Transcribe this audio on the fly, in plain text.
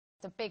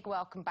A big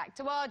welcome back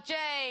to our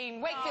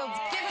Jane. Wakefield's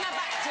given her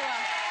back to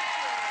us.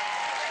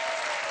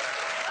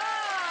 Oh,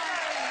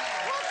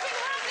 what's been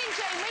happening,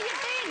 Jane? Where you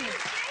been?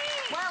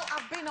 Well,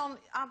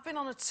 I've been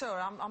on a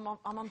tour.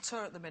 I'm on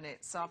tour at the minute,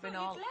 so I've been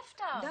all. You've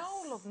left us.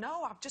 No, love,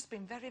 no. I've just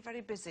been very,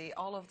 very busy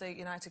all over the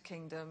United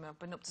Kingdom. I've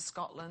been up to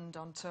Scotland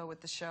on tour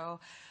with the show,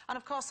 and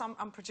of course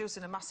I'm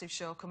producing a massive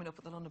show coming up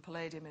at the London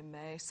Palladium in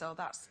May. So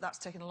that's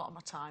taking a lot of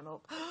my time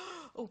up.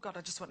 Oh God,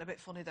 I just went a bit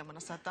funny then when I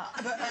said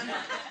that.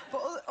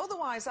 But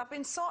otherwise, I've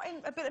been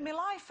sorting a bit of my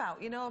life out.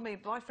 You know, my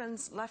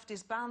boyfriend's left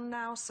his band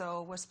now,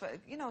 so we're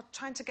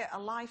trying to get a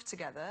life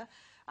together.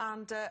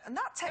 And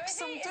that takes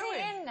some doing. Is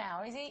he in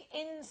now? Is he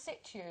in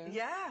situ?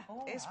 Yeah,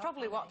 he's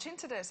probably watching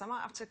today, so I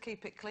might have to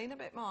keep it clean a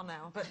bit more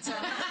now. But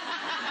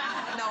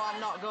no,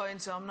 I'm not going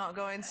to. I'm not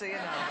going to. You know.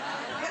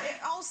 But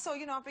also,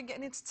 you know, I've been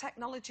getting into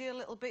technology a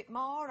little bit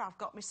more. I've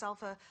got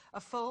myself a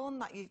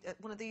phone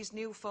one of these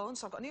new phones.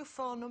 So I've got a new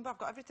phone number. I've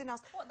got everything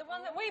else. What, the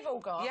one that we've all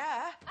got?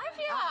 Yeah. Have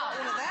you? I've got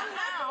one of them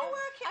now.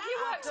 Have you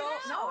worked it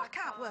out? No, I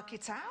can't work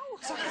it out.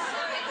 It's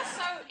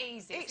so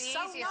easy. It's the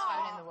easiest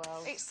phone in the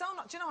world. It's so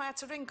not. Do you know, I had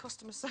to ring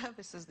customer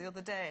services the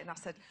other day, and I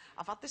said,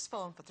 I've had this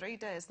phone for 3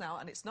 days now,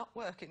 and it's not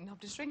working.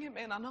 Nobody's ringing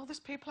me, and I know there's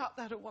people out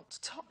there who want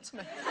to talk to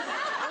me.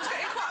 I was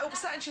getting quite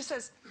upset, and she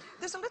says,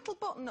 there's a little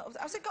button.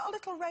 Has it got a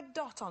little red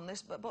dot on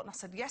this button? I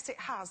said, yes, it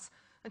has.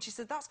 And she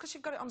said, that's because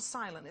you've got it on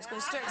silent. It's going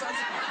straight to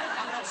answer.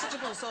 I'm not such a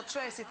fool. So,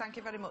 Tracy, thank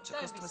you very much at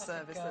customer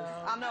services.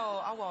 I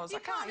know, I was. You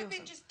can't have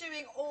been just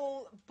doing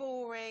all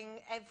boring,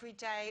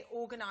 everyday,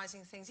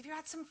 organising things. If you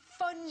had some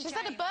fun, She's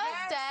had a birthday.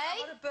 Yes,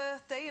 I've had a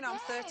birthday, you know, I'm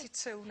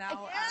 32 now.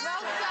 Well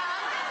done.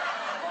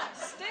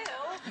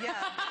 Still? Yeah.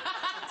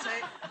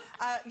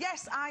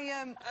 Yes,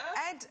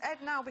 Ed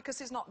now, because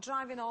he's not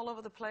driving all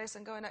over the place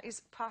and going out,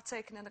 he's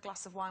partaking in a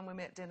glass of wine with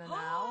me at dinner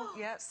now.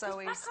 Yeah, so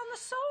he's back on the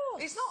sauce.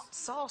 He's not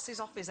sauce, he's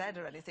off his head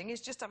or anything,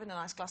 he's just having a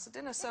nice glass of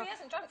dinner. So he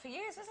hasn't drunk for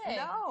years, has he?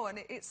 No, and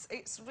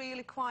it's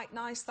really quite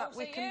nice that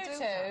we can do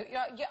that.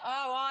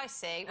 Oh, I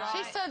see. Right.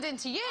 She's turned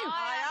into you.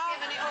 I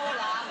have given it all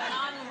up, and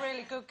I'm a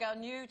really good girl.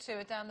 And you two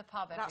are down the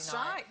pub every That's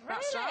night. Right,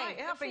 that's really? right.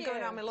 Yeah, I've been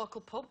going out my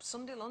local pub,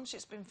 Sunday lunch.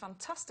 It's been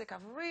fantastic.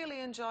 I've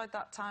really enjoyed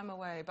that time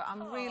away, but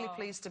I'm really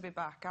pleased to be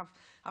back.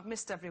 I've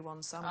missed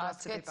everyone, so I'm glad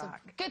to be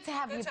back. Good to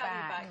have you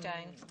back.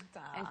 Jane.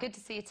 And good to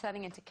see you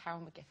turning into Carol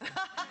McGiffin.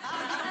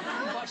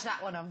 Watch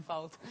that one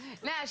unfold.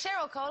 Now,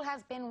 Cheryl Cole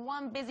has been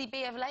one busy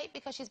bee of late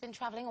because she's been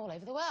travelling all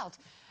over the world.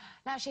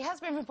 Now, she has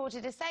been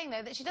reported as saying,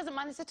 though, that she doesn't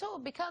mind this at all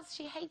because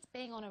she hates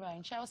being on her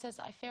own. Cheryl says,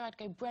 I fear I'd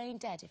go brain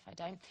dead if I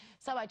don't,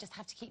 so I just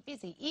have to keep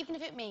busy, even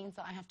if it means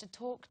that I have to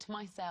talk to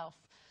myself.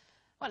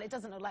 Well, it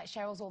doesn't look like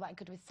Cheryl's all that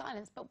good with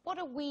silence, but what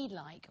are we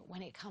like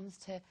when it comes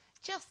to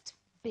just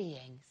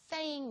being,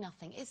 saying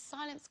nothing? Is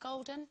silence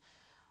golden?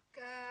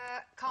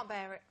 Can't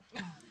bear it.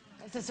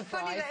 It's a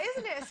surprise. Funny, that,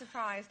 isn't it? A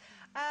surprise.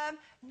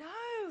 No,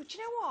 do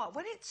you know what?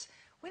 When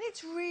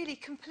it's really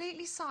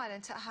completely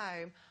silent at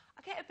home,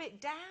 I get a bit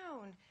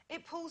down.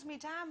 It pulls me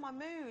down, my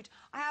mood.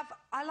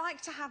 I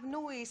like to have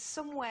noise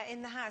somewhere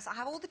in the house. I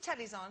have all the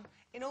tellies on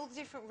in all the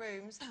different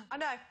rooms. I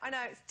know,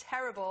 it's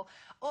terrible.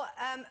 Or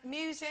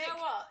music. You know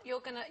what?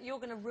 You're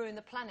gonna ruin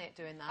the planet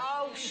doing that.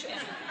 Oh, shit.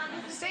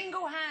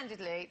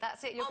 Single-handedly,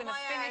 that's it. You're gonna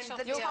finish off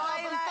the your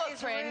toilet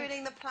is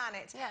ruining the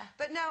planet. Yeah.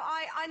 But no,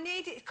 I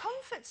need it. It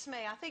comforts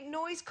me. I think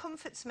noise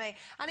comforts me,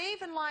 and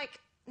even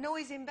like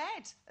noise in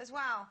bed as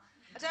well.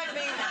 I don't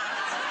mean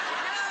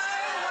that.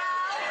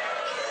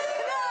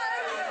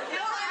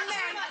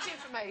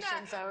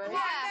 Zoe.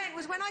 What I meant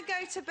was when I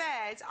go to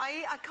bed,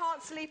 I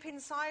can't sleep in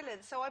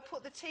silence, so I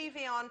put the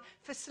TV on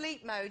for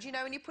sleep mode, you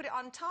know, and you put it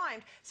on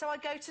timed, so I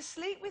go to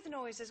sleep with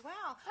noise as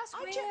well. That's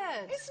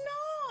weird. It's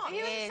not. Are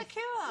you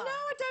insecure? No,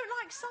 I don't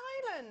like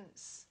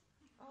silence.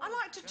 I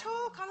like to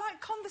talk. I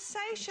like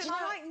conversation.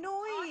 I like noise.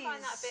 I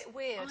find that a bit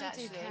weird,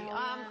 actually.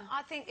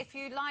 I think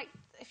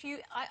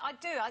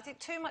I think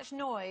too much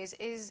noise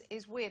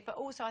is weird, but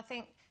also I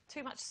think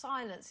too much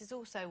silence is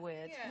also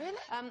weird. Yeah.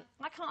 Really?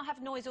 I can't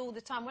have noise all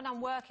the time. When I'm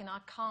working, I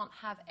can't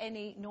have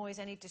any noise,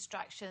 any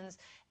distractions,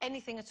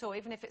 anything at all,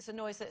 even if it's a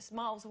noise that's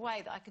miles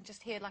away that I can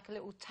just hear like a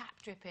little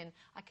tap dripping.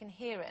 I can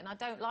hear it, and I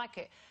don't like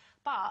it.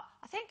 But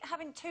I think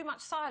having too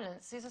much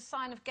silence is a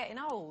sign of getting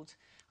old.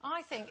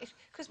 I think,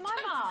 because my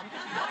mum,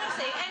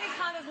 honestly, any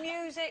kind of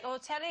music or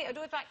telly, it'd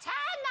always be like, turn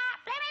that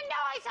blimmin'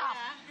 noise off!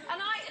 Yeah.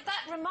 And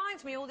that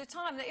reminds me all the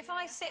time that if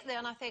I sit there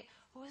and I think,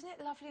 oh, isn't it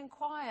lovely and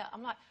quiet?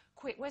 I'm like,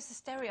 quick, where's the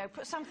stereo?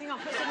 Put something on,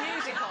 put some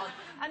music on.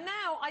 And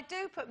now I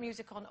do put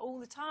music on all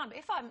the time.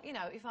 If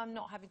I'm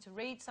not having to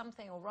read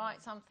something or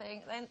write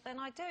something, then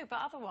I do, but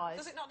otherwise...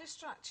 Does it not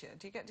distract you?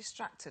 Do you get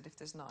distracted if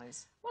there's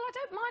noise? Well, I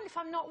don't mind if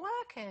I'm not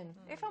working.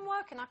 If I'm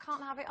working, I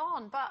can't have it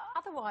on. But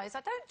otherwise,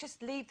 I don't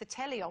just leave the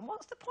telly on.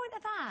 What's the point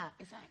of that?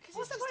 Exactly.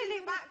 What's the point of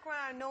leaving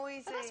background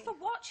noisy? But that's for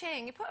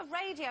watching. You put a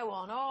radio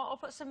on or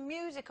put some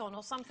music on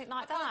or something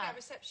like I can't that. get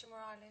reception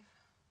where I live.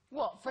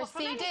 What, for a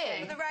CD?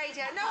 For the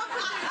radio. No, I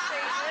couldn't do the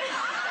CD.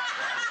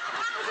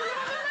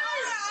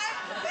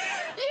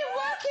 You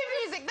work in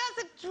music. That's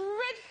a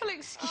dreadful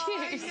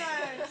excuse.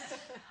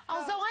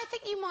 Although I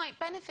think you might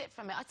benefit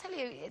from it. I tell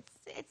you,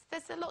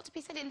 there's a lot to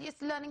be said.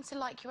 It's learning to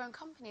like your own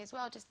company as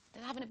well, just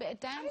having a bit of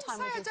downtime with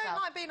yourself. I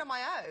don't like being on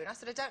my own. I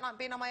said I don't like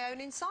being on my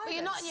own in silence. But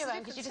you're not on your own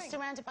because you're just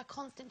surrounded by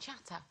constant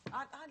chatter.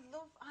 I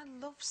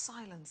love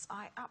silence.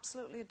 I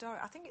absolutely adore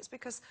it. I think it's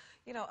because,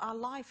 you know, our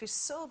life is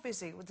so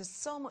busy. There's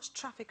so much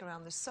traffic around.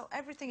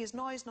 Everything is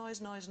noise,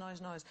 noise, noise,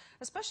 noise, noise.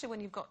 Especially when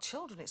you've got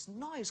children, it's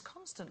noise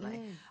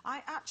constantly.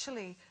 I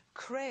actually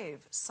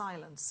crave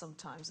silence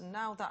sometimes, and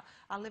now that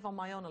I live on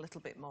my own a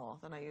little bit more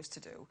than I used to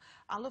do,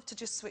 I love to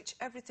just switch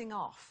everything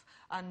off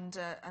and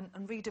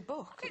read a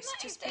book. It's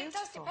just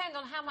beautiful. It does depend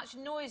on how much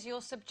noise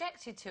you're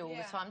subjected to all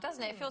the time,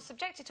 doesn't it? If you're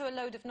subjected to a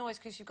load of noise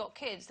because you've got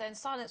kids, then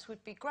silence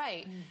would be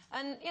great.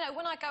 And, you know,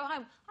 when I go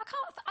home, I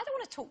don't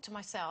want to talk to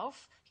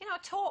myself. You know, I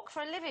talk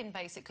for a living,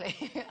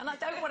 basically, and I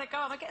don't want to go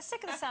home. I get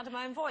sick of the sound of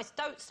my own voice.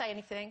 Don't say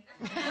anything.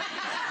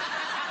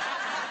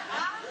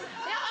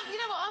 You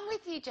know what, I'm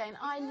with you, Jane.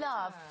 I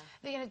love...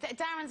 You know,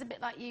 Darren's a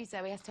bit like you,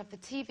 Zoe. He has to have the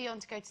TV on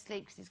to go to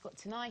sleep because he's got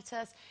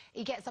tinnitus.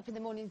 He gets up in the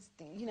mornings,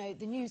 you know,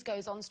 the news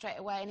goes on straight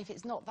away, and if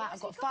it's not that, I've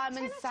got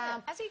Fireman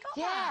Sam. Has he got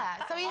that?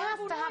 Yeah, so he has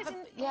to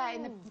have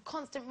in the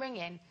constant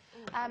ringing.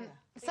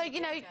 So,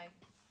 you know...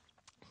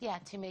 Yeah,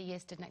 too many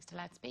years stood next to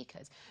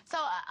loudspeakers. So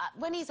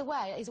when he's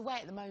away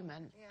at the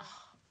moment,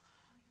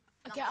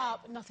 I get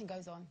up, nothing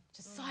goes on.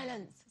 Just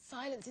silence.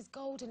 Silence is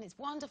golden, it's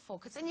wonderful.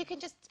 Because then you can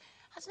just...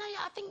 I don't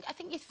know, I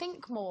think you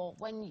think more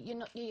when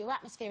your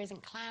atmosphere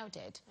isn't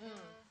clouded.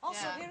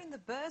 Also, hearing the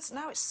birds,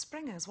 now it's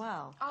spring as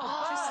well.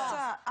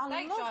 I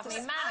love me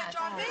mad.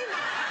 Drive me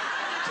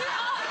mad. Do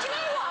you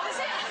know what? I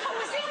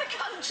was in the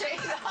country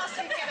last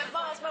weekend at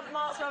Mark's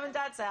mum and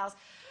dad's house,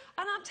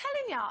 and I'm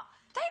telling you,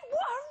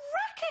 what a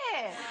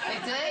racket! They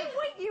do? They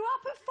wake you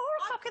up at 4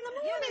 o'clock in the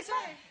morning. Yeah, they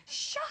do.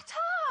 Shut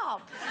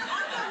up! I've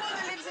got one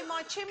that lives in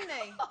my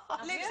chimney.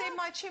 In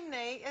my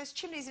chimney. There's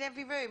chimneys in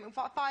every room, and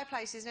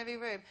fireplaces in every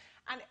room.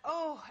 And,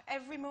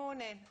 every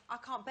morning, I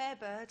can't bear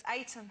birds.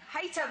 Hate them.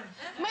 Hate them.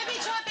 Maybe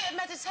try a bit of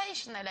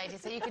meditation, though,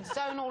 ladies, so you could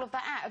zone all of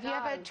that out. Have you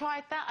ever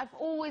tried that? I've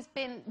always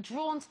been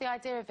drawn to the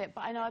idea of it,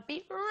 but I know I'd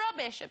be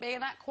rubbish at being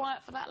that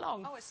quiet for that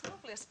long. Oh, it's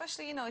lovely,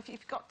 especially, you know, if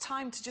you've got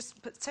time to just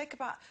take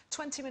about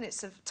 20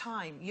 minutes of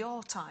time,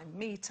 your time,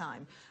 me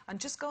time, and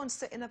just go and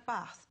sit in a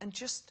bath and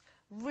just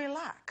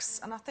relax.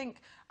 And I think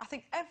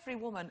every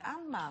woman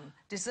and man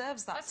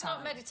deserves that time. That's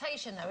not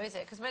meditation, though, is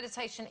it? Because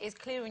meditation is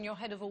clearing your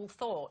head of all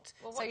thought.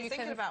 Well, what are you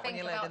thinking about when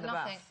you lay in the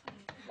bath?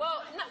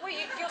 Well,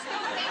 you're still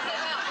thinking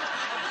about...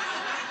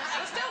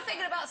 You're still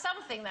thinking about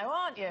something, though,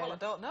 aren't you? Well, I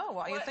don't know.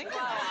 What are you thinking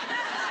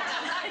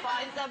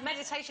about?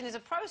 Meditation is a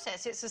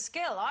process. It's a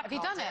skill. Have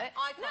you done it?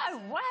 No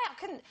way. I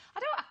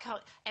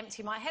can't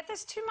empty my head.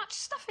 There's too much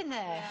stuff in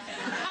there.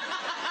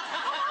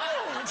 I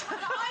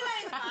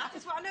lay in the bath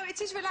as well. No,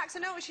 it is relaxed. I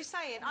know what she's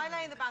saying. I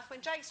lay in the bath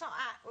when Jake's not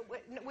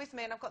with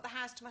me and I've got the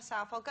house to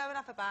myself. I'll go and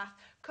have a bath,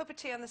 cup of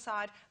tea on the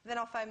side, then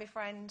I'll phone my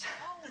friend.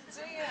 Oh,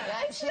 dear.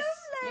 Yeah, It's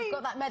lovely. You've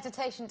got that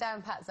meditation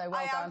down pat, Zoe.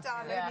 Well done. I am,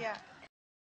 darling, yeah.